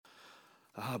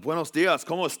Buenos días,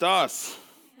 ¿cómo estás?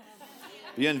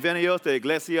 Bienvenidos a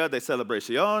Iglesia de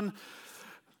Celebración.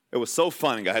 It was so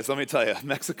fun, guys. Let me tell you,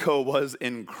 Mexico was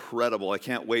incredible. I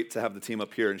can't wait to have the team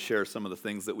up here and share some of the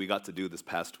things that we got to do this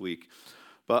past week.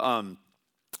 But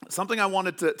something I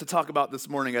wanted to talk about this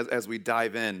morning as we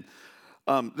dive in,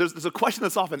 there's a question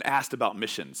that's often asked about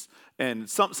missions. And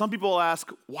some people ask,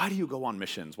 why do you go on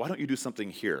missions? Why don't you do something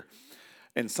here?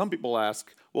 And some people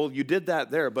ask, well, you did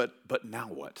that there, but now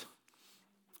what?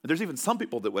 There's even some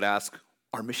people that would ask,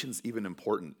 are missions even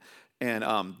important? And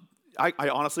I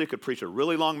honestly could preach a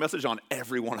really long message on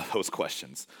every one of those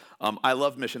questions. I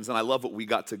love missions, and I love what we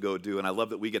got to go do, and I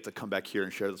love that we get to come back here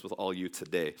and share this with all you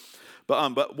today.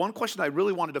 But one question I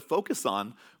really wanted to focus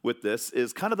on with this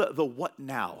is kind of the what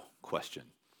now question.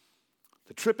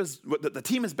 The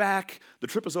team is back, the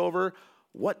trip is over.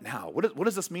 What now? What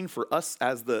does this mean for us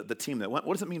as the team that went?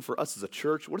 What does it mean for us as a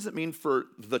church? What does it mean for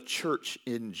the church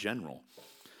in general?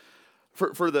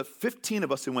 For the 15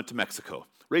 of us who went to Mexico,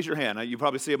 raise your hand. You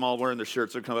probably see them all wearing their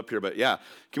shirts. They're coming up here, but yeah.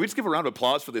 Can we just give a round of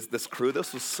applause for this crew?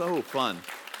 This was so fun.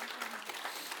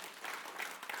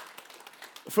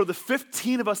 For the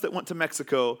 15 of us that went to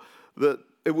Mexico,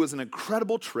 it was an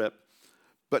incredible trip.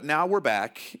 But now we're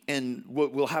back, and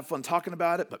we'll have fun talking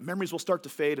about it, but memories will start to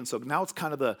fade, and so now it's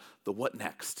kind of the what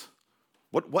next?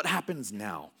 What happens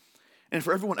now? And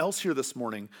for everyone else here this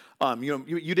morning,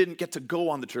 you didn't get to go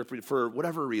on the trip for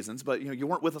whatever reasons, but you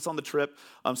weren't with us on the trip.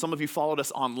 Some of you followed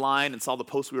us online and saw the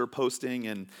posts we were posting,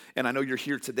 and I know you're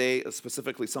here today,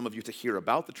 specifically some of you to hear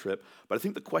about the trip, but I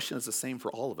think the question is the same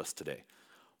for all of us today.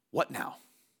 What now?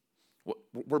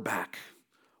 We're back.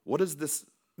 What does this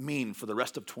mean for the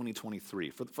rest of 2023,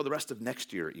 for the rest of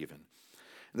next year even?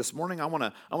 And this morning I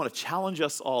want to challenge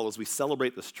us all as we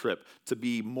celebrate this trip to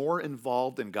be more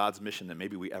involved in God's mission than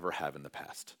maybe we ever have in the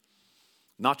past.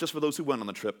 Not just for those who went on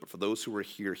the trip, but for those who are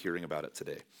here hearing about it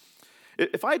today.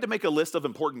 If I had to make a list of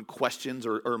important questions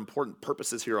or important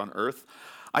purposes here on earth,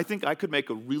 I think I could make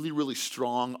a really, really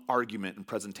strong argument and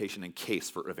presentation and case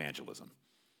for evangelism.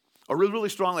 A really, really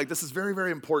strong, this is very,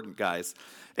 very important, guys.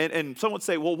 And some would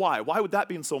say, well, why? Why would that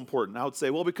be so important? I would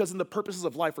say, well, because in the purposes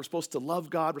of life, we're supposed to love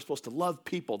God, we're supposed to love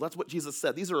people. That's what Jesus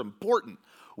said. These are important.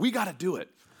 We got to do it.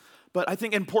 But I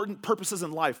think important purposes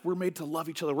in life, we're made to love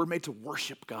each other. We're made to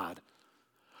worship God.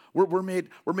 We're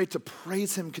made to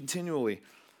praise Him continually.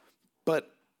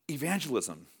 But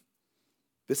evangelism,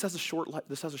 this has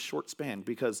a short span,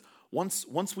 because once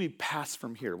we pass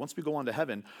from here, once we go on to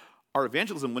heaven, our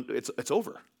evangelism, it's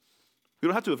over. We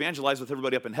don't have to evangelize with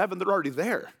everybody up in heaven. They're already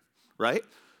there, right?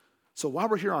 So while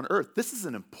we're here on earth, this is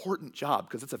an important job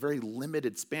because it's a very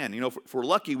limited span. If we're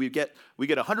lucky, we get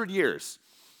 100 years.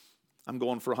 I'm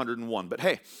going for 101, but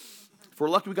hey, if we're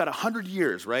lucky, we got 100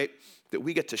 years, right, that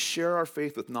we get to share our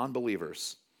faith with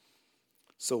non-believers.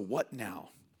 So what now?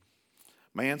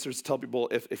 My answer is to tell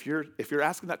people, if you're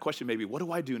asking that question, maybe, what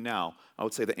do I do now? I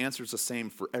would say the answer is the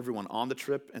same for everyone on the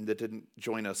trip and that didn't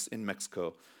join us in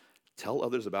Mexico. Tell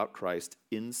others about Christ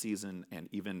in season and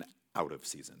even out of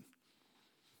season.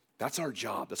 That's our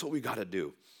job. That's what we got to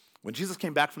do. When Jesus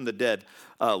came back from the dead,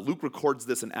 Luke records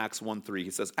this in Acts 1:3.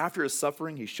 He says, after his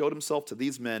suffering, he showed himself to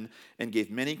these men and gave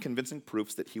many convincing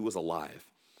proofs that he was alive.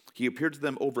 He appeared to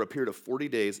them over a period of 40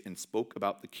 days and spoke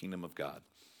about the kingdom of God.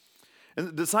 And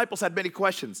the disciples had many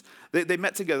questions. They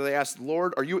met together. They asked,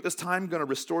 Lord, are you at this time going to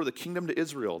restore the kingdom to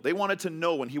Israel? They wanted to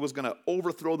know when he was going to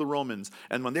overthrow the Romans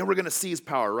and when they were going to seize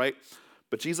power, right?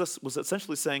 But Jesus was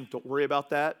essentially saying, don't worry about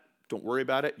that. Don't worry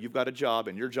about it. You've got a job,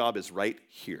 and your job is right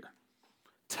here.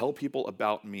 Tell people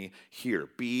about me here.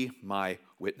 Be my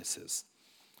witnesses.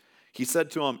 He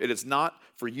said to them, it is not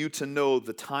for you to know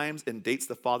the times and dates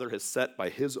the Father has set by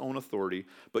his own authority,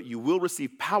 but you will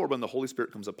receive power when the Holy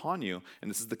Spirit comes upon you.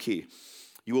 And this is the key.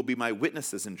 You will be my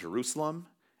witnesses in Jerusalem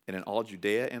and in all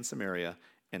Judea and Samaria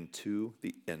and to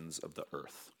the ends of the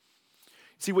earth.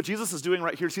 See, what Jesus is doing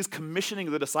right here is he's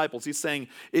commissioning the disciples. He's saying,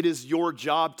 it is your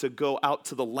job to go out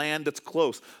to the land that's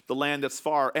close, the land that's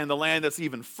far, and the land that's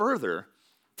even further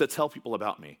to tell people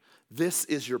about me. This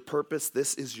is your purpose.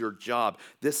 This is your job.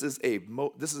 This is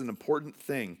an important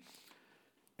thing.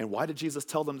 And why did Jesus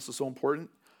tell them this was so important?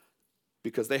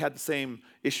 Because they had the same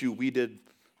issue we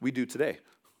do today.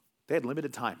 They had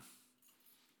limited time.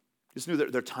 Just knew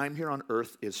that their time here on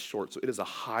earth is short. So it is a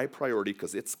high priority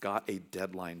because it's got a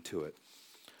deadline to it.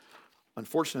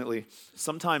 Unfortunately,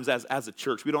 sometimes as a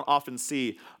church, we don't often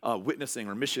see witnessing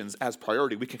or missions as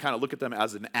priority. We can kind of look at them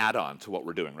as an add-on to what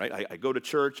we're doing, right? I go to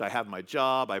church, I have my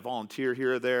job, I volunteer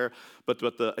here or there, but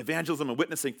the evangelism and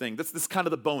witnessing thing, this is kind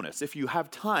of the bonus. If you have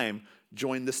time,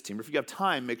 join this team. If you have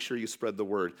time, make sure you spread the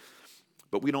word.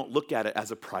 But we don't look at it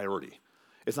as a priority.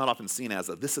 It's not often seen as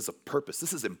this is a purpose.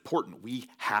 This is important. We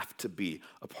have to be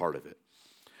a part of it.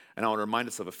 And I want to remind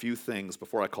us of a few things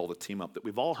before I call the team up that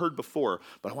we've all heard before,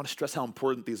 but I want to stress how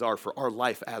important these are for our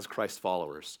life as Christ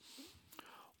followers.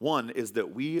 One is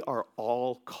that we are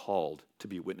all called to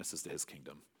be witnesses to his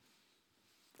kingdom.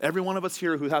 Every one of us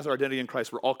here who has our identity in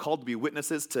Christ, we're all called to be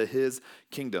witnesses to his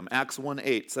kingdom. Acts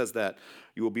 1:8 says that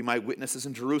you will be my witnesses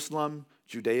in Jerusalem,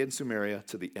 Judea, and Samaria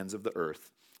to the ends of the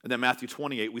earth. And then Matthew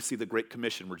 28, we see the Great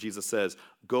Commission where Jesus says,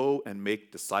 go and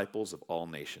make disciples of all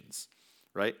nations,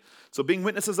 right? So being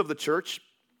witnesses of the church,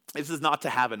 this is not to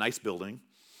have a nice building.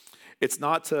 It's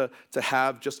not to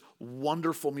have just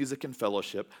wonderful music and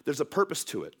fellowship. There's a purpose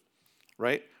to it,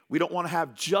 right? We don't want to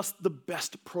have just the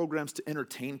best programs to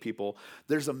entertain people.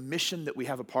 There's a mission that we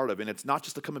have a part of, and it's not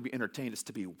just to come and be entertained, it's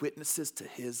to be witnesses to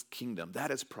his kingdom.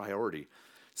 That is priority.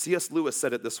 C.S. Lewis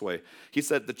said it this way. He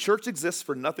said, the church exists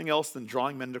for nothing else than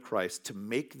drawing men to Christ, to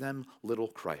make them little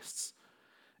Christs.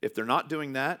 If they're not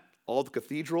doing that, all the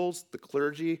cathedrals, the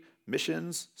clergy,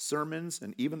 missions, sermons,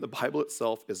 and even the Bible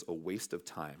itself is a waste of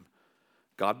time.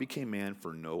 God became man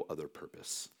for no other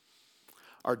purpose.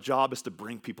 Our job is to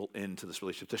bring people into this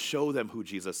relationship, to show them who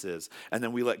Jesus is, and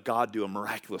then we let God do a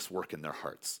miraculous work in their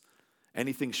hearts.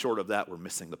 Anything short of that, we're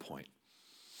missing the point.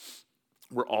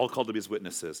 We're all called to be his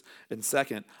witnesses. And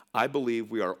second, I believe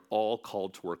we are all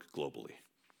called to work globally.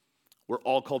 We're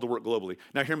all called to work globally.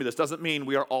 Now hear me, this doesn't mean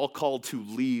we are all called to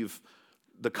leave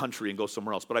the country and go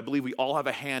somewhere else, but I believe we all have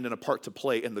a hand and a part to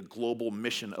play in the global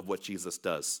mission of what Jesus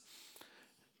does.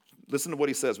 Listen to what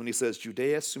he says when he says,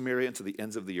 Judea, Samaria, and to the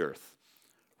ends of the earth.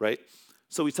 Right?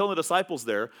 So he's telling the disciples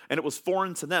there, and it was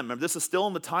foreign to them. Remember, this is still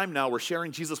in the time now where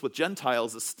sharing Jesus with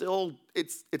Gentiles is still,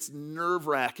 it's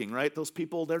nerve-wracking, right? Those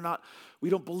people, we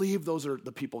don't believe those are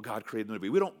the people God created them to be.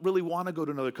 We don't really want to go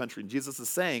to another country. And Jesus is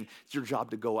saying, it's your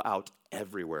job to go out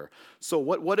everywhere. So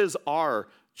what is our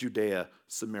Judea,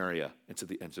 Samaria, and to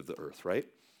the ends of the earth, right?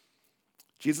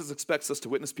 Jesus expects us to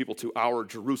witness people to our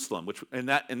Jerusalem, which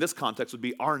in this context would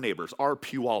be our neighbors, our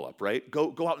Puyallup, right?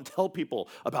 Go out and tell people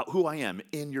about who I am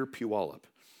in your Puyallup.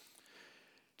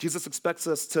 Jesus expects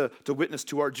us to witness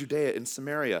to our Judea and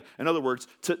Samaria. In other words,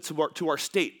 to our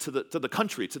state, to the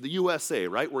country, to the USA,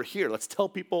 right? We're here. Let's tell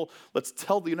people, let's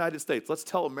tell the United States, let's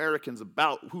tell Americans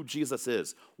about who Jesus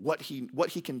is, what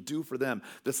he can do for them,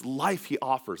 this life he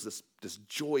offers, this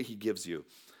joy he gives you,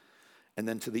 and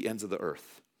then to the ends of the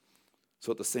earth.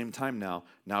 So at the same time now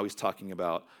he's talking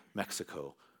about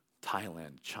Mexico,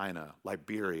 Thailand, China,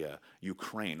 Liberia,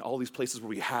 Ukraine, all these places where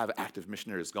we have active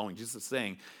missionaries going. Jesus is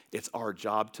saying it's our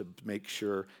job to make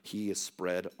sure he is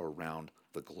spread around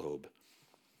the globe.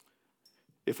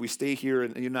 If we stay here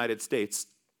in the United States,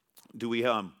 do we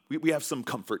have some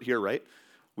comfort here, right?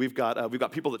 We've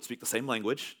got people that speak the same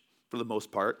language. For the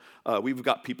most part. We've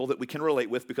got people that we can relate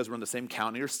with because we're in the same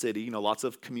county or city, lots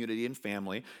of community and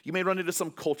family. You may run into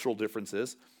some cultural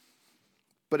differences,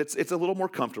 but it's a little more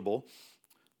comfortable.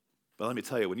 But let me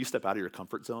tell you, when you step out of your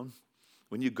comfort zone,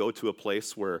 when you go to a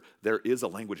place where there is a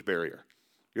language barrier,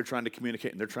 you're trying to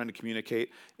communicate and they're trying to communicate,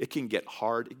 it can get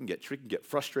hard, it can get tricky, it can get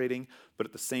frustrating, but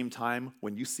at the same time,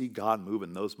 when you see God move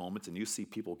in those moments and you see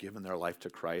people giving their life to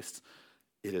Christ,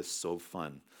 it is so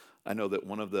fun. I know that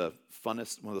one of the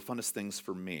funnest things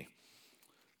for me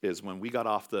is when we got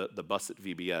off the bus at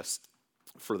VBS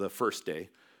for the first day.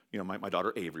 My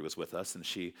daughter Avery was with us, and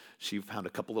she found a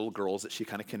couple little girls that she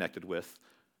kind of connected with.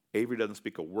 Avery doesn't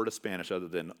speak a word of Spanish other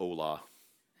than hola,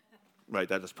 right?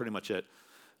 That's pretty much it.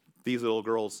 These little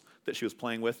girls that she was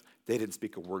playing with, they didn't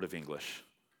speak a word of English.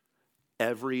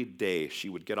 Every day she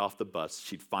would get off the bus,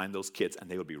 she'd find those kids, and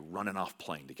they would be running off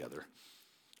playing together.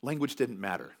 Language didn't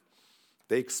matter.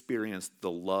 They experienced the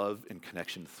love and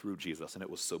connection through Jesus, and it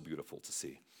was so beautiful to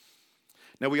see.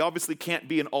 Now, we obviously can't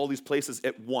be in all these places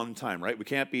at one time, right? We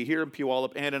can't be here in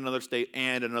Puyallup and in another state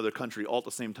and in another country all at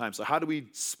the same time. So how do we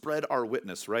spread our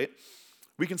witness, right?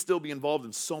 We can still be involved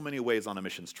in so many ways on a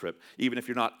missions trip, even if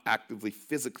you're not actively,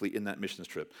 physically in that missions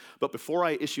trip. But before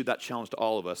I issue that challenge to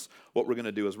all of us, what we're going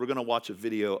to do is we're going to watch a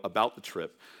video about the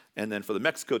trip. And then for the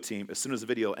Mexico team, as soon as the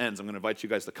video ends, I'm going to invite you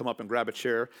guys to come up and grab a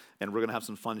chair, and we're going to have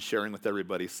some fun sharing with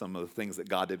everybody some of the things that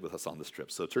God did with us on this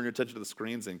trip. So turn your attention to the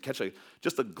screens and catch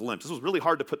just a glimpse. This was really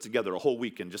hard to put together a whole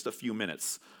week in just a few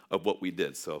minutes of what we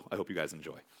did. So I hope you guys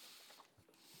enjoy.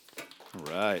 All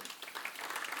right.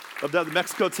 Love to have the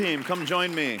Mexico team. Come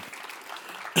join me.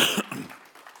 Not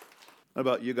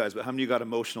about you guys, but how many of you got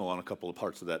emotional on a couple of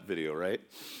parts of that video, right?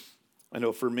 I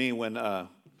know for me, when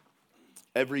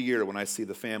every year when I see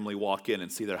the family walk in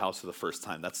and see their house for the first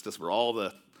time, that's just where all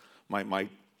my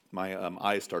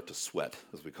eyes start to sweat,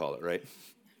 as we call it, right?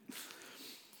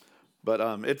 But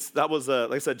that was,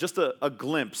 like I said, just a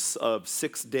glimpse of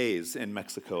 6 days in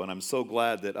Mexico. And I'm so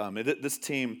glad that this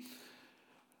team,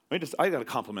 I got to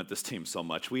compliment this team so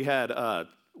much. We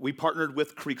partnered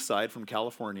with Creekside from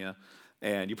California.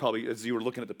 And you probably, as you were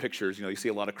looking at the pictures, you see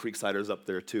a lot of Creeksiders up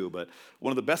there too. But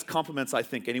one of the best compliments I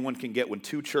think anyone can get when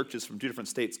two churches from two different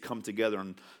states come together,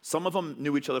 and some of them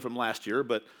knew each other from last year,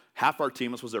 but half our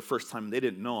team, this was their first time, and they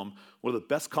didn't know them. One of the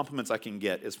best compliments I can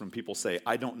get is from people say,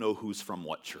 I don't know who's from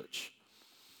what church.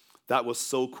 That was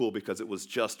so cool because it was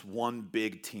just one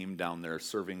big team down there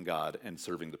serving God and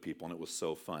serving the people, and it was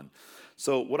so fun.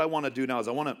 So what I want to do now is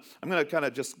I'm going to kind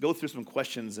of just go through some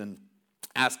questions and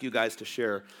ask you guys to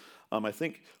share. I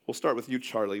think we'll start with you,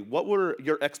 Charlie. What were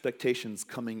your expectations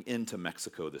coming into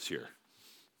Mexico this year?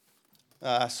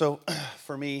 So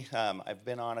for me, I've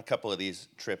been on a couple of these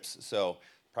trips, so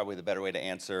probably the better way to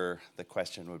answer the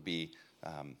question would be,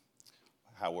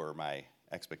 how were my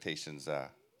expectations,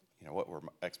 what were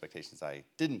expectations I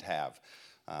didn't have?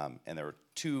 And there were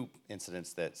two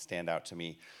incidents that stand out to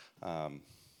me.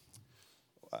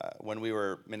 When we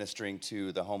were ministering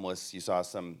to the homeless, you saw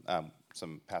some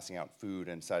passing out food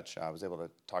and such. I was able to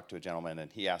talk to a gentleman,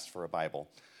 and he asked for a Bible.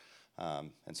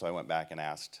 And so I went back and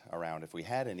asked around if we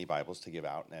had any Bibles to give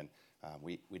out, and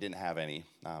we didn't have any,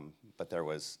 but there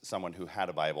was someone who had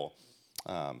a Bible,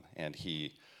 and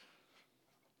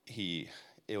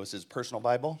it was his personal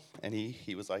Bible, and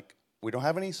he was like, we don't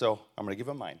have any, so I'm going to give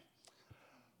him mine.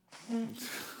 And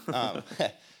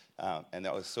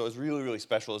it was really, really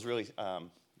special. It was really,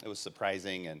 it was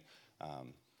surprising, and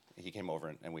he came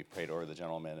over and we prayed over the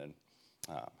gentleman, and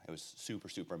it was super,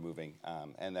 super moving.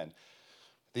 And then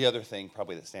the other thing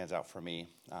probably that stands out for me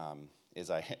is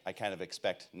I kind of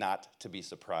expect not to be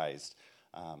surprised,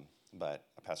 but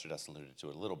Pastor Dustin alluded to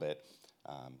it a little bit,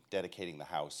 dedicating the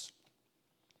house.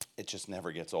 It just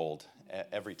never gets old.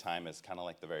 Every time is kind of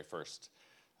like the very first.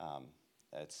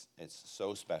 It's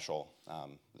so special.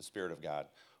 The Spirit of God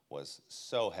was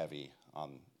so heavy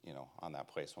on that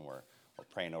place when we're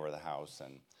praying over the house,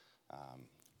 and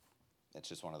it's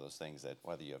just one of those things that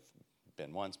whether you've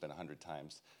been once, been 100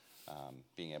 times,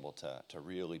 being able to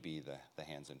really be the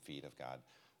hands and feet of God,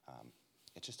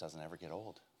 it just doesn't ever get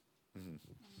old. Mm-hmm.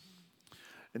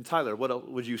 And Tyler, what else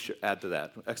would you add to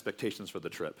that? Expectations for the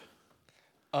trip?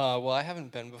 Well, I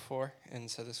haven't been before, and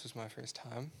so this was my first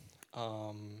time.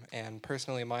 And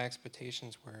personally, my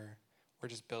expectations were, we're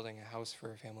just building a house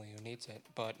for a family who needs it,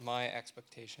 but my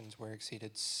expectations were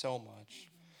exceeded so much.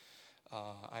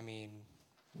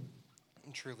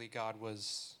 Truly God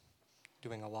was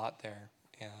doing a lot there,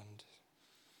 and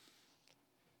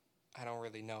I don't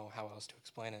really know how else to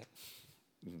explain it.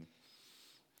 Mm-hmm.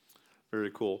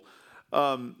 Very cool.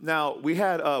 Now, we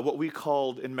had what we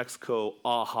called in Mexico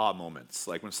aha moments,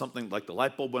 like when something like the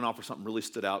light bulb went off or something really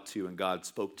stood out to you and God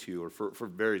spoke to you, or for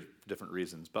very different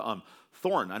reasons. But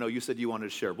Thorn, I know you said you wanted to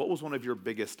share. What was one of your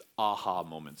biggest aha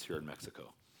moments here in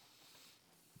Mexico?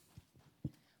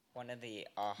 One of the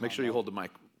aha Make sure you hold the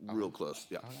mic real close.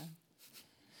 Yeah.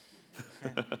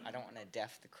 I don't want to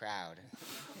deaf the crowd.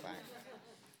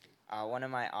 But one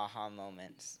of my aha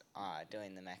moments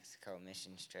during the Mexico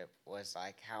missions trip was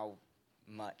like how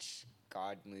much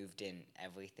God moved in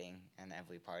everything and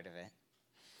every part of it.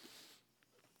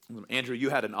 Andrew, you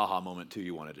had an aha moment too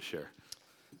you wanted to share.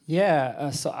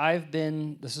 Yeah, so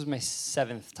this was my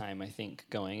 7th time, I think,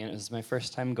 going, and it was my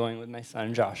first time going with my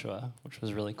son, Joshua, which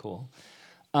was really cool.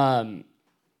 And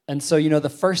so, the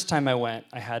first time I went,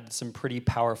 I had some pretty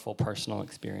powerful personal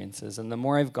experiences, and the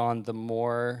more I've gone, the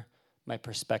more my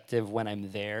perspective when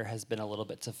I'm there has been a little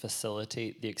bit to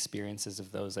facilitate the experiences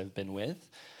of those I've been with.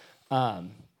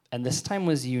 And this time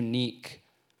was unique.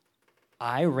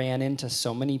 I ran into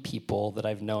so many people that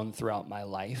I've known throughout my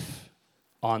life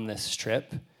on this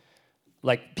trip,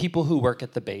 like people who work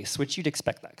at the base, which you'd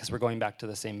expect that because we're going back to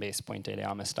the same base, Puente de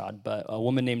Amistad, but a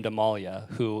woman named Amalia,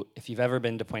 who, if you've ever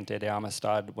been to Puente de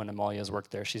Amistad when Amalia's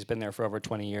worked there, she's been there for over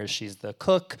 20 years. She's the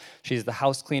cook, she's the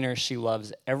house cleaner, she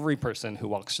loves every person who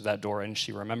walks through that door, and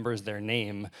she remembers their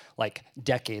name like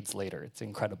decades later. It's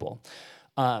incredible.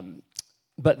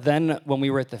 But then when we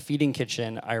were at the feeding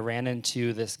kitchen, I ran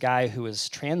into this guy who was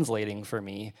translating for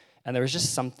me, and there was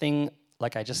just something,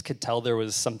 like I just could tell there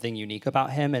was something unique about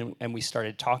him, and we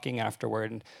started talking afterward,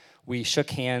 and we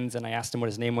shook hands, and I asked him what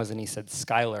his name was, and he said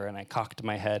Skylar, and I cocked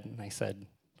my head, and I said,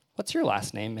 what's your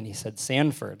last name? And he said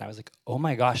Sanford, and I was like, oh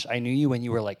my gosh, I knew you when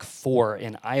you were like 4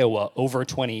 in Iowa over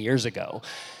 20 years ago.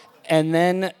 And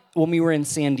then when we were in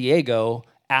San Diego,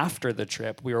 after the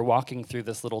trip, we were walking through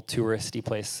this little touristy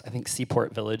place, I think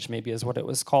Seaport Village maybe is what it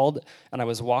was called, and I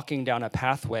was walking down a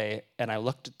pathway, and I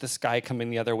looked at this guy coming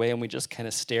the other way, and we just kind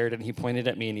of stared, and he pointed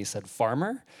at me, and he said,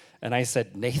 farmer? And I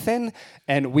said, Nathan?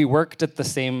 And we worked at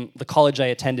the college I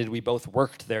attended, we both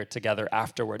worked there together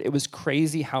afterward. It was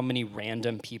crazy how many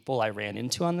random people I ran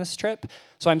into on this trip.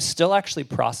 So I'm still actually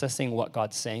processing what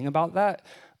God's saying about that.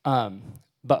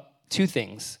 But two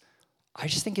things. I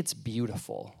just think it's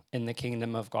beautiful in the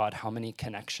kingdom of God how many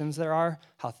connections there are,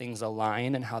 how things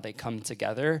align and how they come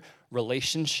together,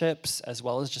 relationships, as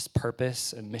well as just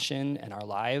purpose and mission in our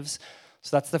lives.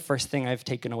 So that's the first thing I've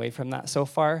taken away from that so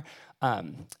far.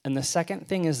 And the second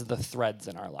thing is the threads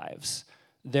in our lives.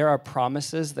 There are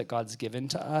promises that God's given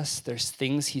to us. There's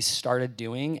things he's started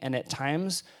doing, and at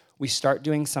times we start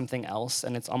doing something else,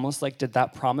 and it's almost like, did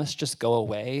that promise just go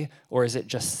away, or is it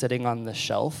just sitting on the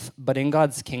shelf? But in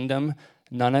God's kingdom,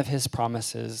 none of his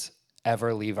promises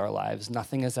ever leave our lives.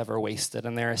 Nothing is ever wasted.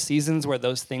 And there are seasons where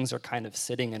those things are kind of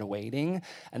sitting and waiting,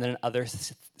 and then other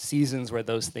seasons where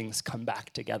those things come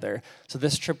back together. So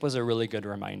this trip was a really good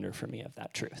reminder for me of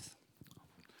that truth.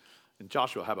 And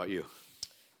Joshua, how about you?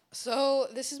 So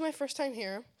this is my first time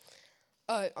here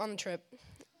on the trip.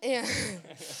 And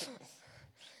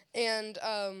And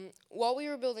while we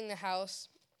were building the house,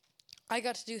 I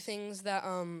got to do things that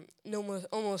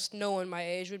almost no one my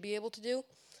age would be able to do.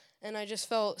 And I just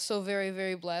felt so very,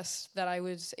 very blessed that I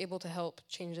was able to help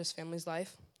change this family's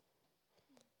life.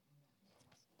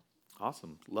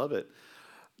 Awesome. Love it.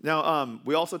 Now,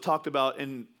 we also talked about,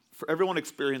 for everyone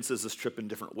experiences this trip in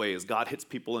different ways. God hits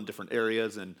people in different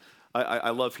areas, and I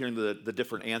love hearing the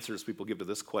different answers people give to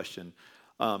this question.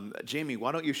 Jamie,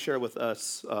 why don't you share with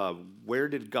us, where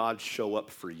did God show up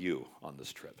for you on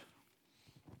this trip?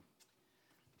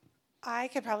 I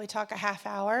could probably talk a half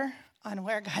hour on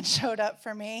where God showed up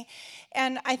for me.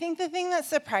 And I think the thing that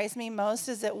surprised me most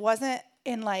is it wasn't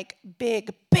in like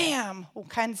big bam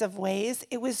kinds of ways.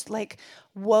 It was like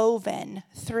woven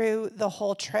through the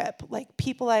whole trip, like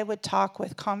people I would talk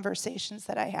with, conversations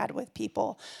that I had with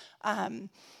people.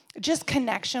 Just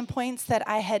connection points that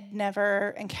I had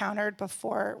never encountered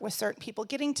before with certain people,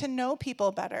 getting to know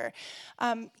people better.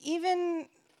 Even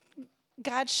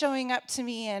God showing up to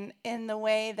me in the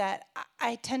way that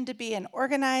I tend to be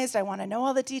organized. I want to know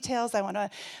all the details. I want to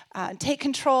take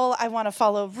control. I want to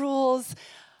follow rules.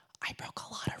 I broke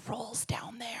a lot of rules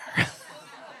down there.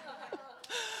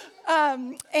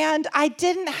 And I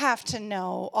didn't have to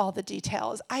know all the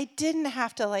details. I didn't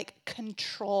have to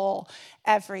control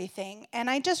everything.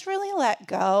 And I just really let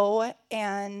go,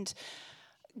 and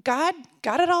God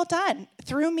got it all done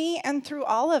through me and through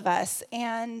all of us.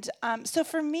 And so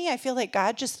for me, I feel like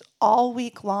God just all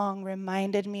week long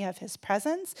reminded me of his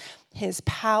presence, his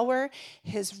power,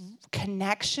 his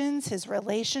connections, his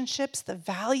relationships, the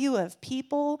value of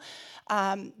people,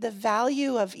 the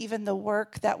value of even the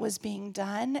work that was being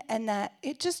done, and that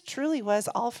it just truly was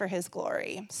all for his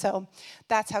glory. So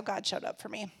that's how God showed up for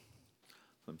me.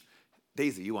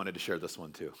 Daisy, you wanted to share this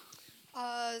one too.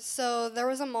 So there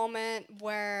was a moment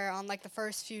where on the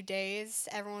first few days,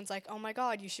 everyone's like, oh my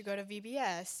God, you should go to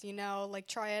VBS,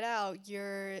 try it out.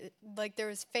 There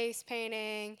was face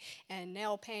painting and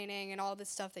nail painting and all this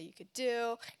stuff that you could do.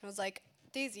 And I was like,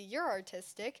 Daisy, you're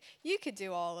artistic. You could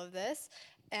do all of this.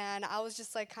 And I was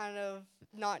just kind of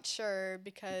not sure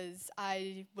because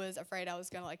I was afraid I was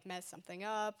going to mess something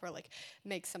up or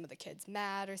make some of the kids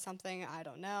mad or something. I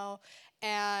don't know.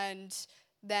 And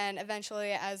then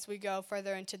eventually, as we go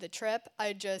further into the trip,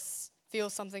 I just feel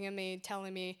something in me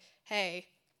telling me, hey,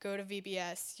 go to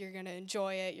VBS. You're going to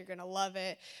enjoy it. You're going to love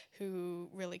it. Who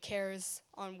really cares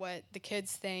on what the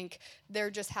kids think? They're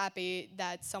just happy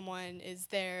that someone is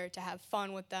there to have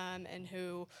fun with them and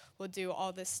who will do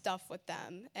all this stuff with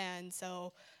them. And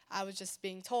so I was just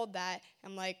being told that.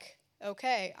 I'm like,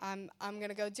 okay, I'm going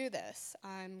to go do this.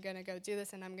 I'm going to go do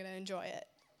this, and I'm going to enjoy it.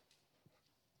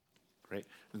 Great.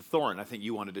 And Thorin, I think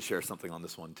you wanted to share something on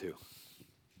this one too.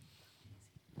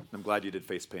 I'm glad you did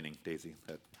face painting, Daisy.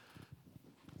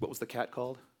 What was the cat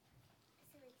called?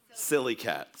 Silly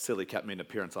Cat. Silly Cat made an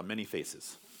appearance on many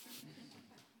faces.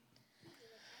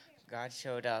 God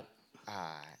showed up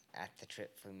at the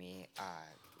trip for me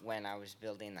when I was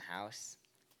building the house.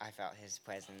 I felt his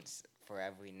presence for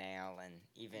every nail, and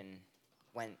even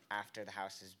when after the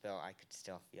house was built, I could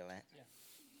still feel it.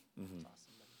 Yeah. Mm-hmm.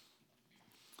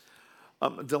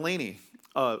 Delaney,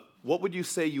 what would you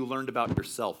say you learned about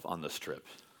yourself on this trip?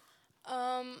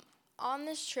 On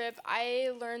this trip,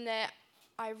 I learned that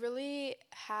I really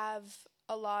have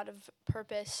a lot of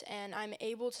purpose, and I'm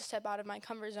able to step out of my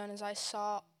comfort zone as I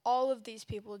saw all of these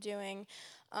people doing.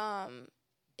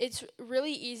 It's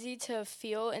really easy to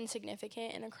feel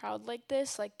insignificant in a crowd like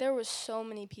this. There was so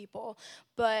many people,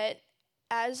 but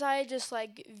as I just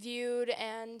like viewed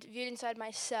inside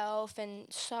myself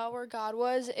and saw where God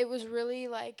was, it was really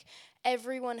like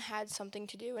everyone had something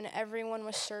to do and everyone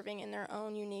was serving in their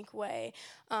own unique way.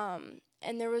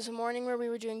 And there was a morning where we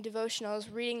were doing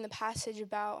devotionals, reading the passage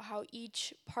about how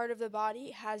each part of the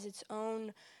body has its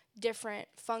own different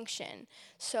function.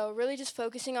 So really just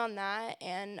focusing on that,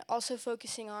 and also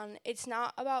focusing on it's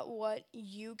not about what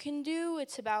you can do,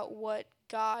 it's about what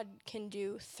God can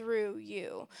do through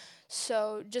you.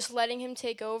 So just letting him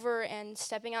take over and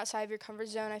stepping outside of your comfort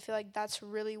zone, I feel like that's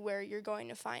really where you're going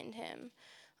to find him,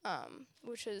 it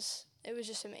was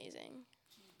just amazing.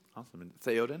 Awesome. And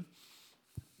Theoden?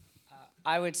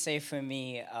 I would say for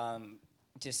me,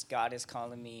 just God is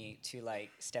calling me to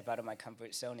like step out of my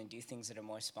comfort zone and do things that are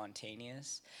more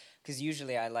spontaneous. Because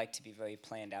usually I like to be very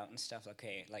planned out and stuff. Like,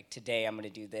 okay, like today I'm going to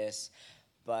do this.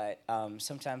 But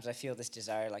sometimes I feel this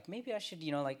desire, like maybe I should,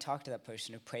 like talk to that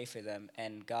person or pray for them.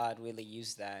 And God really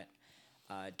used that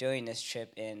during this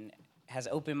trip and has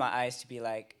opened my eyes to be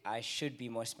like, I should be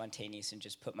more spontaneous and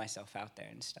just put myself out there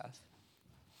and stuff.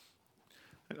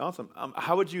 Awesome.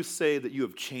 How would you say that you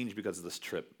have changed because of this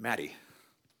trip? Maddie?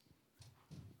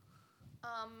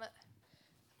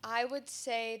 I would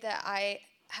say that I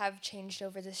have changed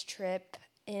over this trip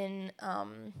in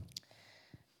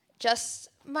just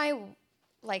my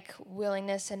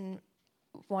willingness and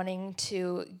wanting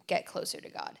to get closer to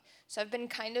God. So I've been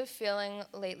kind of feeling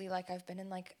lately like I've been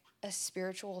in a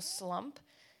spiritual slump,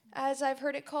 as I've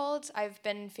heard it called. I've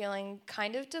been feeling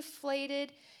kind of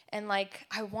deflated and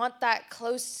I want that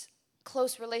close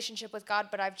relationship with God,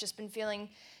 but I've just been feeling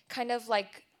kind of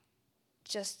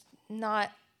just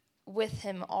not with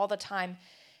him all the time.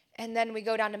 And then we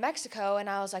go down to Mexico, and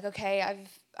I was like, okay,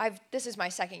 this is my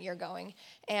second year going.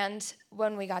 And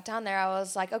when we got down there, I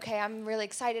was like, okay, I'm really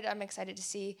excited. I'm excited to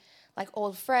see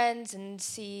old friends and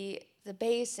see the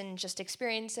base and just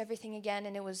experience everything again.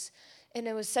 And it was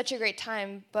such a great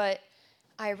time. But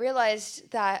I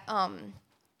realized that,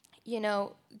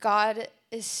 God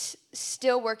is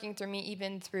still working through me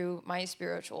even through my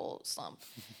spiritual slump.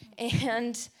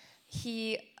 And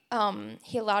he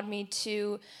allowed me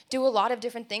to do a lot of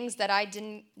different things that I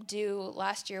didn't do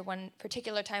last year. One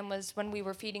particular time was when we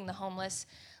were feeding the homeless.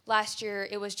 Last year,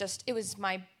 it was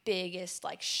my biggest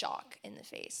shock in the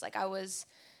face. I was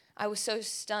so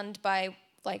stunned by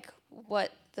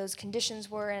what those conditions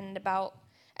were and about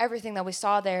everything that we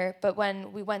saw there. But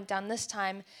when we went down this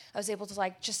time, I was able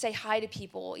to just say hi to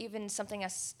people, even something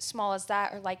as small as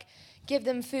that, or give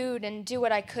them food and do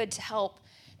what I could to help.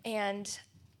 And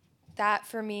that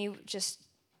for me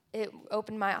it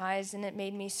opened my eyes, and it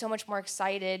made me so much more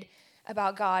excited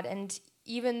about God. And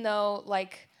even though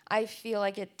I feel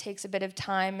like it takes a bit of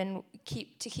time and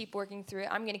keep working through it,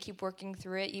 I'm going to keep working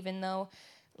through it, even though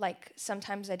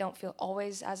sometimes I don't feel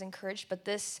always as encouraged. But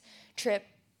this trip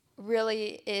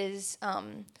really is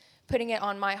putting it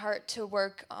on my heart to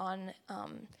work on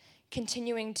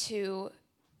continuing to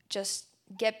just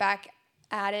get back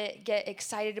at it, get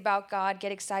excited about God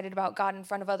in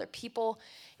front of other people,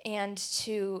 and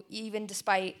to, even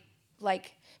despite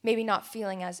maybe not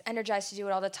feeling as energized to do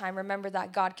it all the time, remember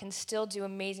that God can still do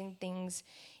amazing things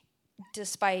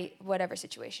despite whatever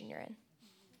situation you're in.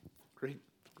 Great.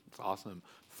 That's awesome.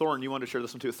 Thorne, you wanted to share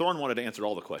this one too? Thorne wanted to answer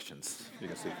all the questions, you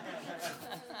can see.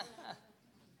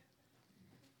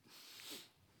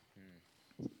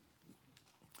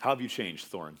 How have you changed,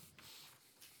 Thorne?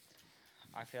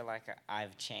 I feel like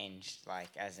I've changed,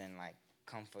 as in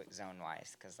comfort zone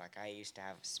wise, because I used to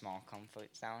have a small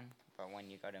comfort zone, but when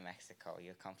you go to Mexico,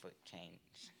 your comfort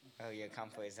changed. Oh, your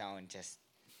comfort zone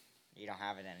you don't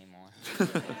have it anymore.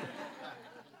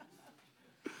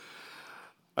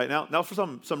 All right, now for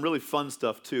some really fun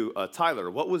stuff too. Tyler,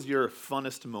 what was your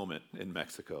funnest moment in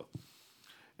Mexico?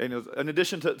 And in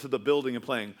addition to the building and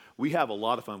playing, we have a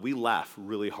lot of fun. We laugh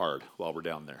really hard while we're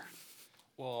down there.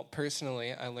 Well,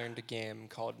 personally, I learned a game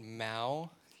called Mao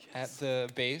at the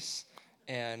base,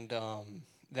 and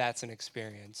that's an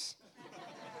experience.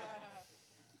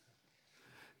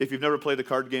 If you've never played the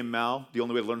card game Mao, the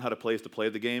only way to learn how to play is to play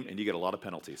the game, and you get a lot of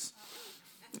penalties.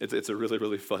 It's a really,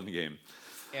 really fun game.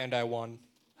 And I won.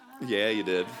 Yeah, you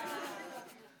did.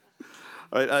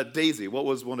 All right, Daisy, what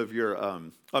was one of your,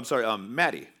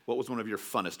 Maddie, what was one of your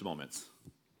funnest moments?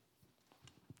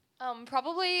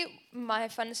 Probably my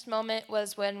funnest moment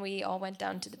was when we all went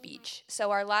down to the beach. So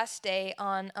our last day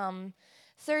on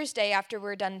Thursday, after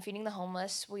we're done feeding the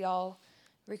homeless, we all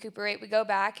recuperate. We go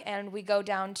back and we go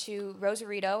down to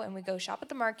Rosarito and we go shop at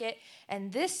the market.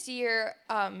 And this year,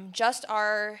 just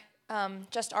our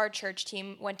church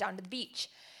team went down to the beach.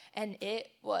 And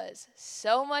it was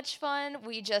so much fun.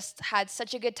 We just had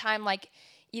such a good time.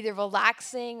 either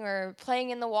relaxing or playing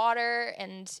in the water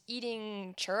and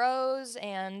eating churros,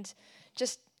 and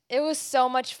just it was so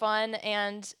much fun.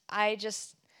 And I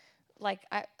just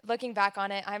looking back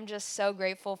on it, I'm just so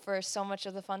grateful for so much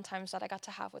of the fun times that I got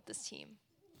to have with this team.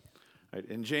 Right,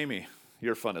 and Jamie,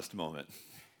 your funnest moment.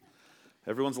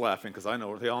 Everyone's laughing because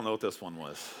they all know what this one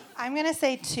was. I'm going to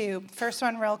say two. First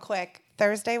one real quick.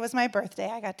 Thursday was my birthday.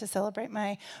 I got to celebrate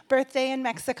my birthday in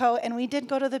Mexico, and we did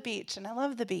go to the beach, and I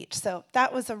love the beach. So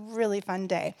that was a really fun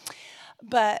day.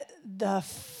 But the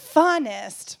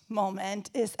funnest moment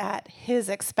is at his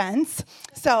expense.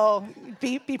 So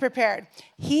be prepared.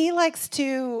 He likes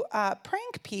to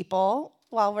prank people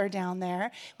while we're down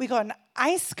there. We go to an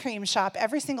ice cream shop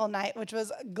every single night, which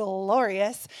was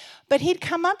glorious. But he'd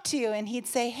come up to you and he'd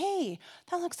say, hey,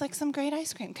 that looks like some great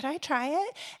ice cream. Could I try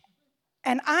it?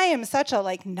 And I am such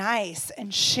a nice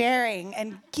and sharing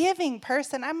and giving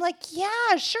person. I'm like,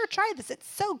 yeah, sure, try this. It's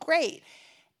so great.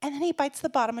 And then he bites the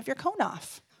bottom of your cone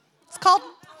off. It's called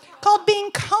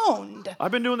being coned.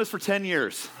 I've been doing this for 10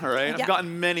 years, all right? Yeah. I've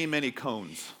gotten many, many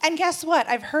cones. And guess what?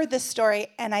 I've heard this story,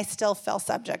 and I still fell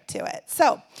subject to it.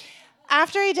 So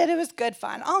after he did, it was good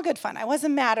fun, all good fun. I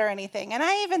wasn't mad or anything. And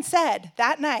I even said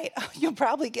that night, oh, you'll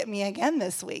probably get me again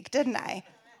this week, didn't I?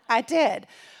 I did.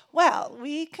 Well,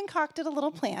 we concocted a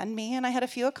little plan, me and I had a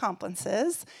few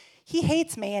accomplices. He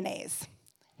hates mayonnaise.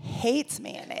 Hates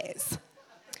mayonnaise.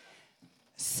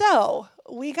 So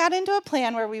we got into a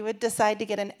plan where we would decide to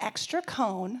get an extra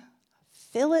cone,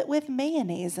 fill it with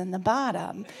mayonnaise in the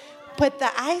bottom, put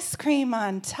the ice cream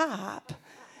on top,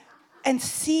 and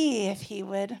see if he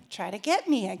would try to get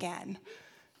me again.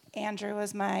 Andrew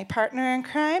was my partner in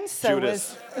crime. So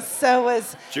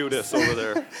was Judas over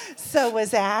there. So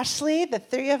was Ashley. The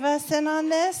three of us in on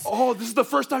this. Oh, this is the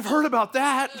first I've heard about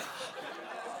that.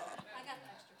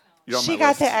 She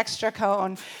got the extra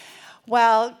cone.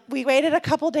 Well, we waited a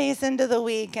couple days into the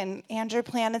week, and Andrew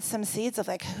planted some seeds of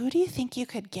who do you think you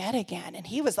could get again? And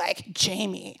he was like,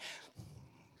 Jamie.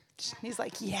 He's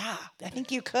like, yeah, I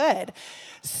think you could.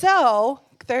 So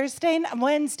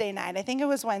Wednesday night, I think it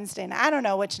was Wednesday night. I don't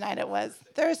know which night it was.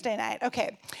 Thursday night.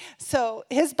 Okay. So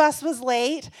his bus was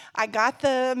late. I got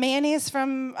the mayonnaise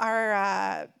from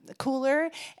our cooler,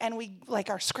 and we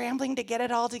are scrambling to get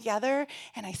it all together.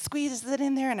 And I squeezed it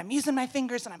in there, and I'm using my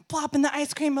fingers, and I'm plopping the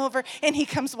ice cream over, and he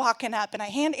comes walking up, and I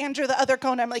hand Andrew the other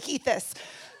cone. I'm like, eat this.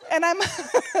 And I'm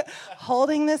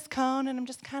holding this cone, and I'm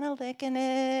just kind of licking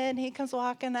it. And he comes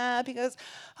walking up. He goes,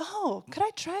 oh, could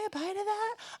I try a bite of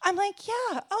that? I'm like,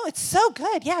 yeah. Oh, it's so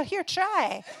good. Yeah, here,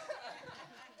 try.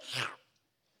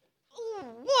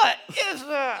 What is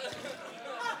that?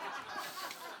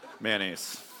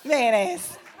 Mayonnaise.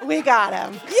 Mayonnaise. We got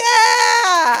him.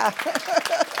 Yeah!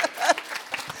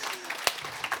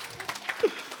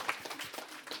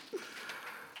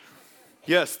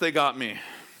 Yes, they got me.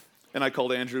 And I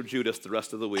called Andrew Judas the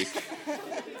rest of the week.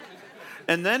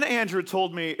 And then Andrew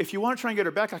told me, if you want to try and get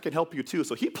her back, I can help you too.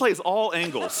 So he plays all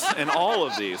angles in all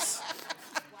of these.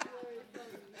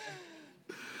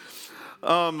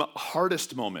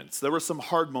 Hardest moments. There were some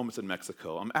hard moments in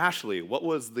Mexico. Ashley, what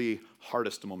was the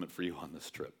hardest moment for you on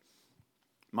this trip?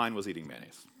 Mine was eating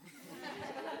mayonnaise.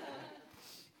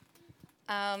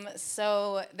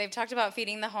 So they've talked about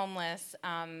feeding the homeless.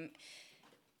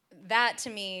 That to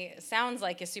me sounds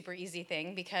like a super easy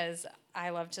thing because I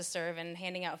love to serve and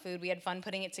handing out food. We had fun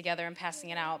putting it together and passing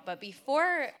it out. But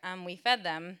before we fed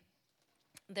them,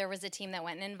 there was a team that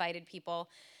went and invited people.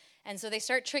 And so they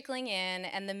start trickling in,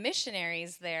 and the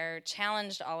missionaries there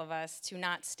challenged all of us to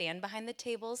not stand behind the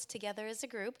tables together as a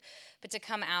group, but to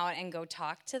come out and go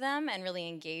talk to them and really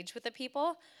engage with the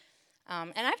people.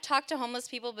 And I've talked to homeless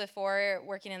people before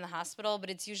working in the hospital, but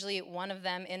it's usually one of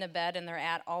them in a bed and they're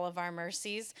at all of our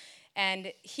mercies.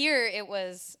 And here it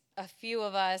was a few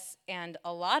of us and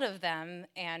a lot of them,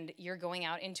 and you're going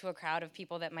out into a crowd of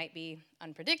people that might be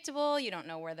unpredictable. You don't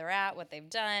know where they're at, what they've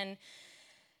done.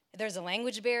 There's a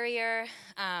language barrier.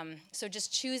 So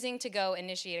just choosing to go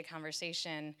initiate a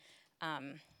conversation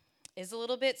is a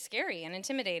little bit scary and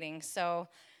intimidating. So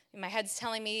my head's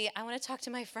telling me, I want to talk to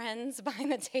my friends behind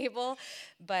the table,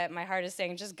 but my heart is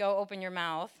saying, just go open your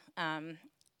mouth.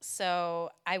 So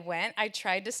I went. I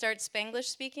tried to start Spanglish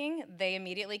speaking. They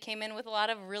immediately came in with a lot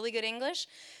of really good English.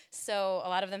 So a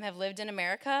lot of them have lived in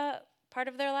America part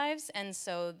of their lives, and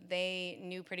so they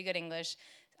knew pretty good English.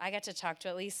 I got to talk to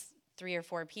at least 3 or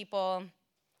 4 people,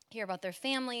 hear about their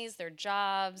families, their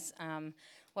jobs,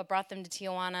 what brought them to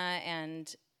Tijuana,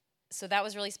 and so that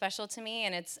was really special to me,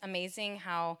 and it's amazing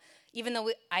how, even though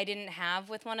I didn't have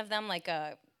with one of them like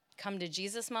a come to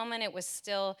Jesus moment, it was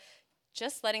still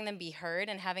just letting them be heard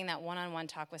and having that one-on-one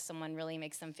talk with someone really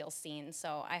makes them feel seen.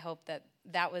 So I hope that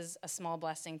that was a small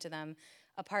blessing to them,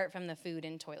 apart from the food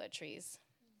and toiletries.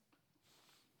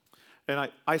 And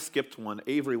I skipped one.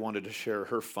 Avery wanted to share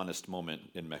her funnest moment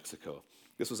in Mexico.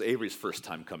 This was Avery's first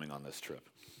time coming on this trip.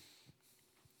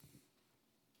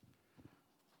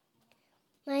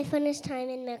 My funnest time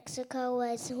in Mexico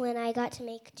was when I got to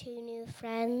make 2 new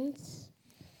friends.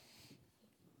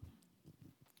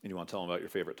 And you want to tell them about your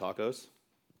favorite tacos?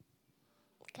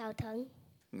 Cow tongue.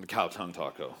 The cow tongue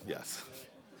taco, yes.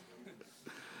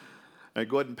 All right,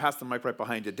 go ahead and pass the mic right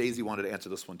behind you. Daisy wanted to answer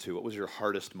this one too. What was your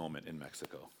hardest moment in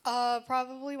Mexico?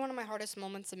 Probably one of my hardest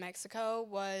moments in Mexico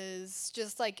was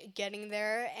just like getting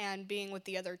there and being with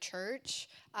the other church.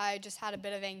 I just had a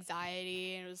bit of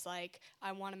anxiety, and it was like,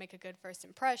 I want to make a good first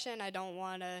impression. I don't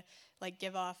want to like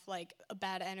give off like a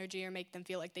bad energy or make them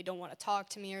feel like they don't want to talk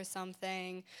to me or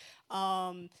something.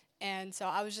 And so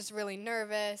I was just really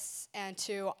nervous, and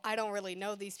I don't really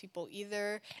know these people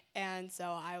either, and so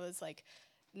I was like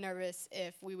nervous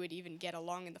if we would even get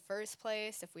along in the first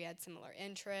place, if we had similar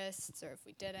interests, or if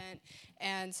we didn't.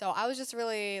 And so I was just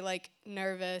really like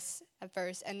nervous at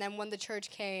first. And then when the church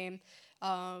came,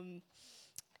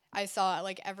 I saw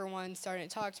like everyone starting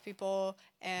to talk to people,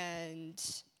 and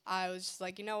I was just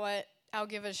like, you know what? I'll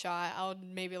give it a shot. I'll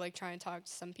maybe like try and talk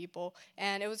to some people.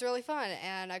 And it was really fun,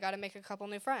 and I got to make a couple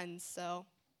new friends. So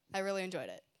I really enjoyed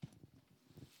it.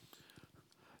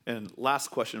 And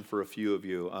last question for a few of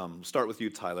you. Start with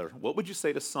you, Tyler. What would you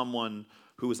say to someone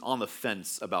who is on the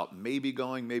fence about maybe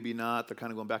going, maybe not? They're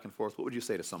kind of going back and forth. What would you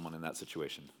say to someone in that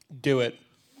situation? Do it.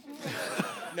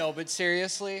 No, but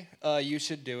seriously, you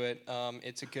should do it.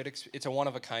 It's a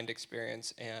one-of-a-kind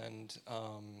experience, and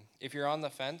if you're on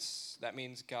the fence, that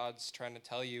means God's trying to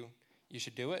tell you you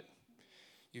should do it.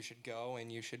 You should go,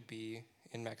 and you should be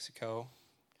in Mexico,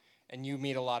 and you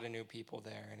meet a lot of new people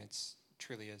there, and it's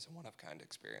truly is a one-of-a-kind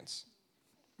experience.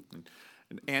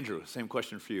 And Andrew, same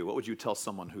question for you. What would you tell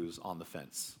someone who's on the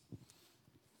fence?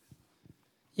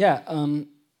 Yeah,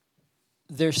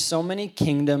 there's so many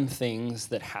kingdom things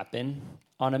that happen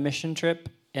on a mission trip,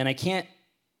 and I can't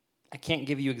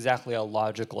give you exactly a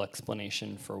logical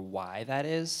explanation for why that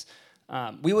is.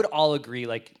 We would all agree,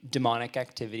 like, demonic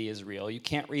activity is real. You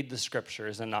can't read the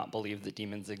scriptures and not believe that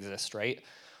demons exist, right?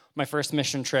 My first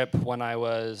mission trip when I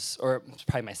was, or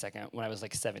probably my second, when I was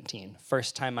like 17.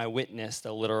 First time I witnessed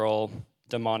a literal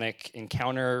demonic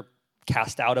encounter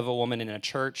cast out of a woman in a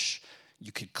church.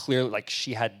 You could clearly, like,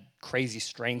 she had crazy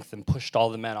strength and pushed all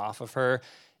the men off of her,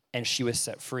 and she was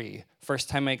set free. First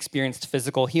time I experienced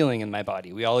physical healing in my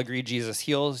body. We all agree Jesus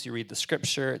heals. You read the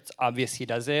scripture. It's obvious he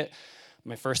does it.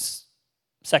 My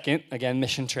second, again,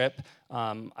 mission trip,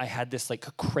 I had this like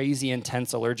crazy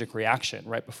intense allergic reaction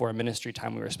right before a ministry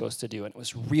time we were supposed to do. And it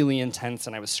was really intense,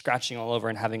 and I was scratching all over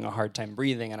and having a hard time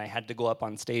breathing. And I had to go up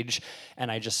on stage,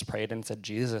 and I just prayed and said,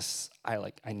 Jesus,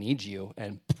 I need you.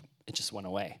 And it just went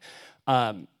away.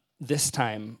 This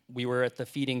time, we were at the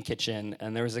feeding kitchen,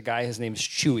 and there was a guy, his name's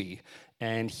Chewy,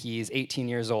 and he's 18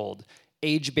 years old.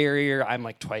 Age barrier, I'm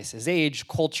like twice his age,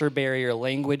 culture barrier,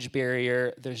 language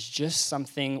barrier. There's just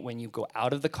something when you go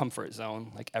out of the comfort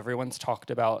zone, like everyone's talked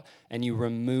about, and you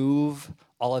remove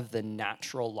all of the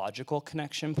natural logical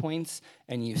connection points,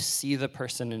 and you see the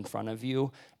person in front of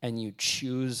you, and you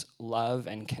choose love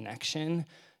and connection.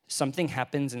 Something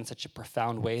happens in such a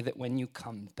profound way that when you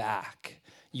come back,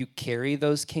 you carry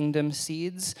those kingdom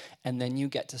seeds, and then you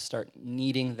get to start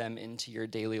kneading them into your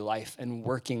daily life and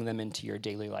working them into your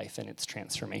daily life, and it's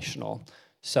transformational.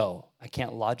 So I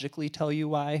can't logically tell you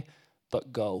why,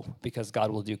 but go, because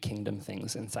God will do kingdom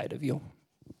things inside of you.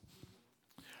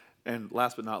 And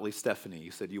last but not least, Stephanie,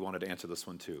 you said you wanted to answer this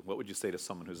one too. What would you say to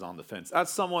someone who's on the fence? As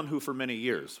someone who for many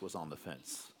years was on the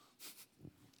fence.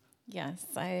 Yes,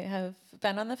 I have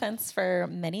been on the fence for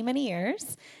many, many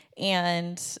years,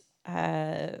 and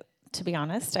to be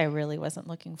honest, I really wasn't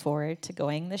looking forward to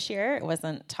going this year. It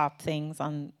wasn't top things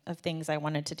of things I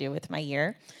wanted to do with my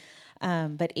year.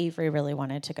 But Avery really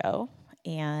wanted to go,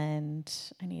 and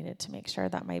I needed to make sure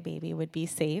that my baby would be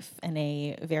safe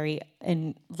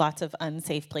in lots of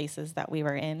unsafe places that we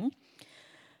were in.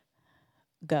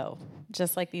 Go.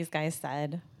 Just like these guys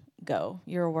said, go.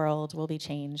 Your world will be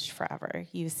changed forever.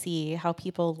 You see how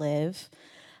people live,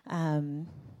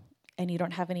 and you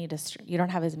don't have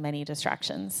as many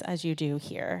distractions as you do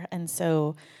here. And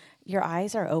so your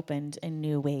eyes are opened in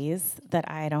new ways that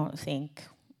I don't think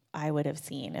I would have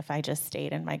seen if I just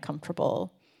stayed in my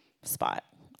comfortable spot.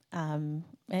 And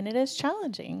it is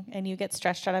challenging, and you get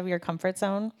stretched out of your comfort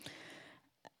zone,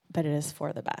 but it is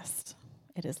for the best.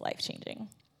 It is life-changing.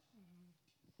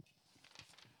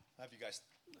 Have you guys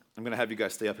I'm going to have you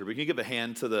guys stay up here. But can you give a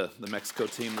hand to the Mexico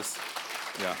team?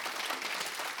 Yeah.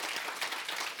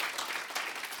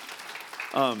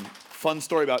 Fun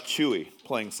story about Chewy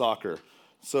playing soccer.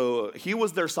 So he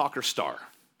was their soccer star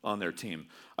on their team.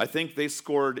 I think they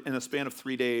scored in a span of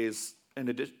 3 days.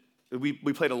 We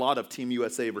played a lot of Team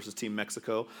USA versus Team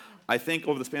Mexico. I think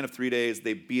over the span of 3 days,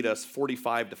 they beat us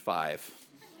 45-5,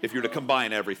 if you're to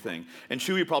combine everything. And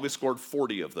Chewy probably scored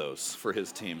 40 of those for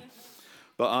his team.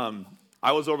 But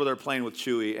I was over there playing with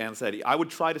Chewy and said I would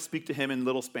try to speak to him in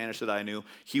little Spanish that I knew.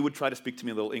 He would try to speak to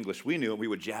me in little English we knew, and we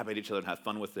would jab at each other and have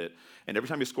fun with it. And every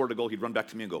time he scored a goal, he'd run back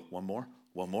to me and go, one more,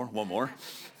 one more, one more.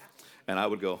 And I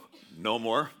would go, no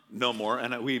more, no more.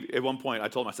 And at one point, I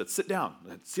told him, I said, sit down.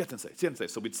 Siéntense.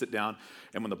 So we'd sit down,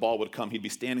 and when the ball would come, he'd be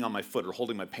standing on my foot or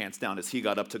holding my pants down as he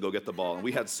got up to go get the ball. And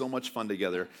we had so much fun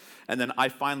together. And then I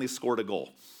finally scored a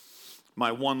goal.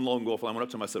 My one lone goal. I went up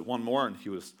to him, I said, one more, and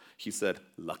he said,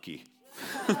 lucky.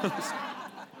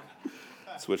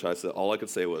 To which I said, all I could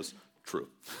say was, true.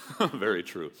 Very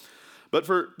true. But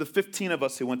for the 15 of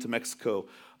us who went to Mexico,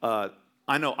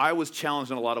 I know I was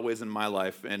challenged in a lot of ways in my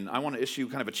life, and I want to issue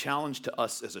kind of a challenge to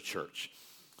us as a church.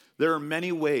 There are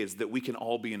many ways that we can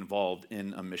all be involved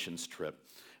in a missions trip.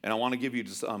 And I want to give you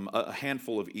just a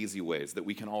handful of easy ways that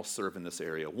we can all serve in this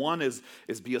area. One is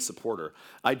be a supporter.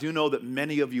 I do know that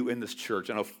many of you in this church,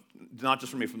 I know not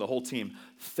just from me, from the whole team,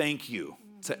 thank you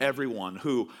to everyone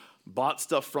who bought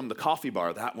stuff from the coffee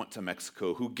bar that went to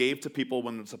Mexico, who gave to people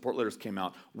when the support letters came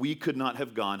out. We could not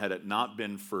have gone had it not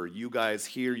been for you guys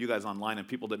here, you guys online, and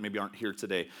people that maybe aren't here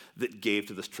today that gave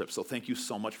to this trip. So thank you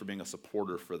so much for being a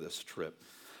supporter for this trip.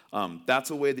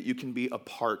 That's a way that you can be a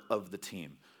part of the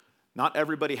team. Not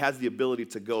everybody has the ability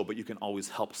to go, but you can always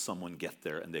help someone get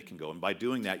there and they can go. And by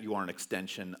doing that, you are an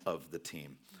extension of the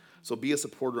team. So be a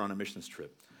supporter on a missions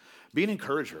trip. Be an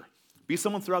encourager. Be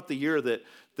someone throughout the year that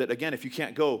again, if you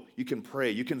can't go, you can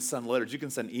pray, you can send letters, you can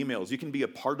send emails, you can be a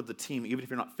part of the team, even if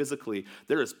you're not physically.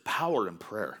 There is power in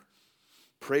prayer.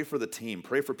 Pray for the team.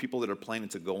 Pray for people that are planning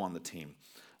to go on the team.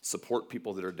 Support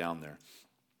people that are down there.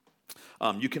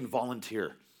 You can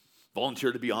volunteer.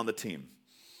 Volunteer to be on the team.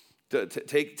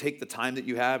 Take the time that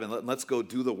you have and let's go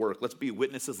do the work. Let's be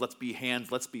witnesses. Let's be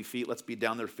hands. Let's be feet. Let's be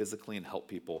down there physically and help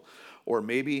people. Or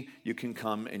maybe you can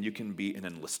come and you can be an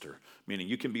enlister, meaning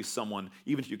you can be someone,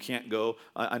 even if you can't go.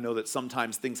 I know that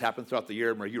sometimes things happen throughout the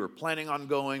year where you were planning on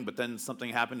going, but then something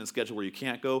happened in schedule where you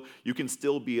can't go. You can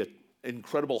still be an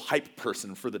incredible hype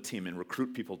person for the team and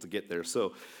recruit people to get there.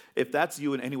 So if that's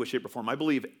you in any way, shape, or form, I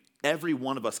believe every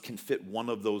one of us can fit one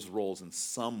of those roles in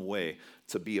some way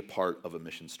to be a part of a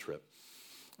missions trip.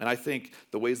 And I think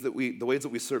the ways that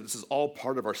we serve, this is all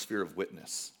part of our sphere of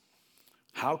witness.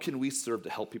 How can we serve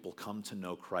to help people come to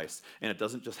know Christ? And it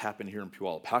doesn't just happen here in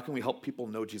Puyallup. How can we help people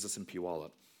know Jesus in Puyallup?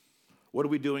 What are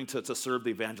we doing to serve the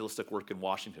evangelistic work in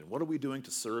Washington? What are we doing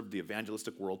to serve the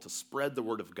evangelistic world, to spread the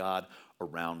word of God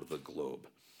around the globe?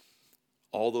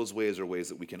 All those ways are ways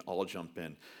that we can all jump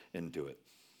in and do it.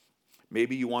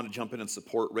 Maybe you want to jump in and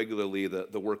support regularly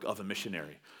the work of a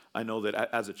missionary. I know that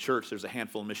as a church, there's a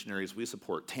handful of missionaries we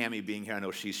support. Tammy being here, I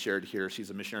know she's shared here. She's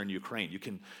a missionary in Ukraine.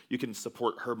 You can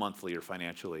support her monthly or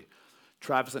financially.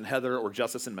 Travis and Heather or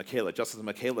Justice and Michaela. Justice and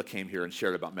Michaela came here and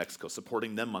shared about Mexico,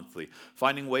 supporting them monthly.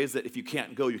 Finding ways that if you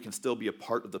can't go, you can still be a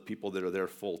part of the people that are there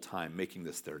full time, making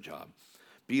this their job.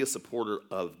 Be a supporter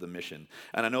of the mission.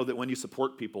 And I know that when you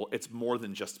support people, it's more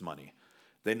than just money.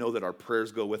 They know that our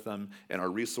prayers go with them, and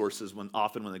our resources,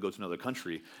 often when they go to another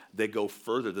country, they go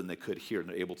further than they could here, and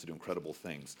they're able to do incredible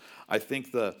things. I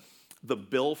think the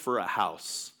bill for a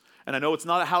house, and I know it's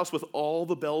not a house with all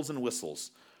the bells and whistles,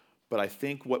 but I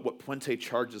think what Puente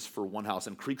charges for one house,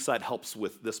 and Creekside helps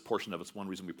with this portion of it, it's one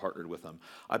reason we partnered with them.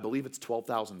 I believe it's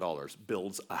 $12,000,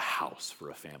 builds a house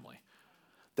for a family.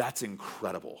 That's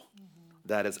incredible. Mm-hmm.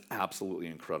 That is absolutely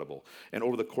incredible. And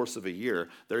over the course of a year,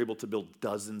 they're able to build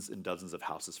dozens and dozens of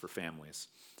houses for families.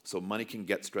 So money can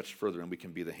get stretched further, and we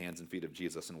can be the hands and feet of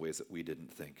Jesus in ways that we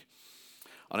didn't think.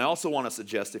 And I also want to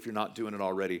suggest, if you're not doing it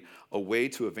already, a way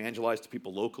to evangelize to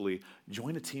people locally.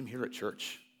 Join a team here at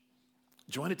church.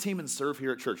 Join a team and serve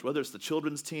here at church, whether it's the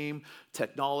children's team,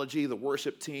 technology, the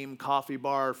worship team, coffee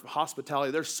bar,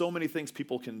 hospitality. There's so many things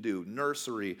people can do,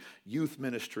 nursery, youth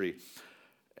ministry.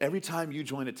 Every time you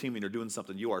join a team and you're doing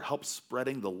something, you are help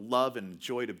spreading the love and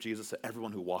joy of Jesus to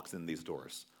everyone who walks in these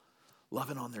doors.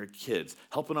 Loving on their kids,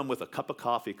 helping them with a cup of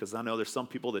coffee, because I know there's some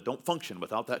people that don't function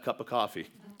without that cup of coffee.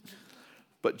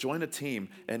 But join a team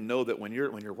and know that when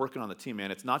you're working on the team, man,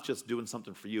 it's not just doing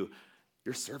something for you.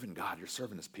 You're serving God. You're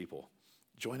serving his people.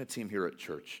 Join a team here at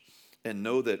church and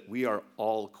know that we are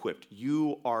all equipped.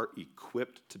 You are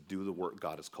equipped to do the work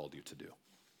God has called you to do.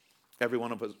 Every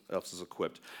one of us is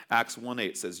equipped. Acts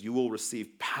 1:8 says, you will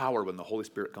receive power when the Holy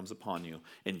Spirit comes upon you,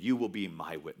 and you will be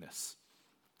my witness.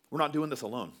 We're not doing this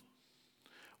alone.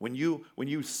 When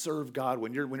you serve God,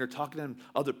 when you're talking to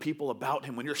other people about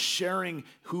him, when you're sharing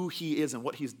who he is and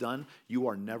what he's done, you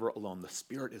are never alone. The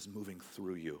Spirit is moving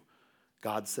through you.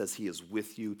 God says he is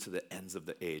with you to the ends of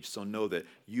the age. So know that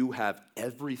you have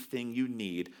everything you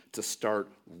need to start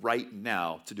right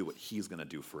now to do what he's going to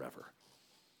do forever.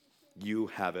 You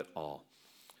have it all.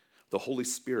 The Holy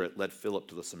Spirit led Philip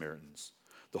to the Samaritans.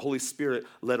 The Holy Spirit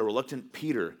led a reluctant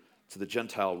Peter to the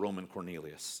Gentile Roman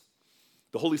Cornelius.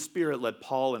 The Holy Spirit led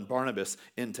Paul and Barnabas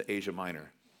into Asia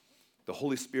Minor. The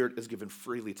Holy Spirit is given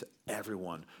freely to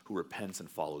everyone who repents and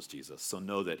follows Jesus. So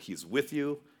know that he's with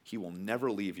you, he will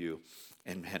never leave you,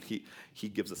 and man, he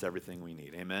gives us everything we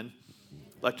need. Amen?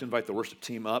 I'd like to invite the worship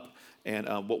team up, and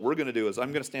what we're going to do is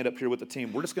I'm going to stand up here with the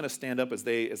team. We're just going to stand up as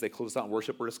they close out in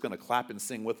worship. We're just going to clap and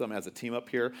sing with them as a team up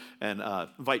here, and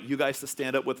invite you guys to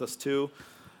stand up with us too.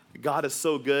 God is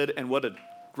so good, and what a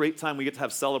great time we get to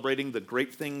have celebrating the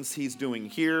great things he's doing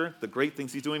here, the great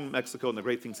things he's doing in Mexico, and the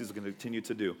great things he's going to continue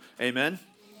to do. Amen?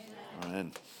 Amen.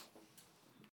 Amen.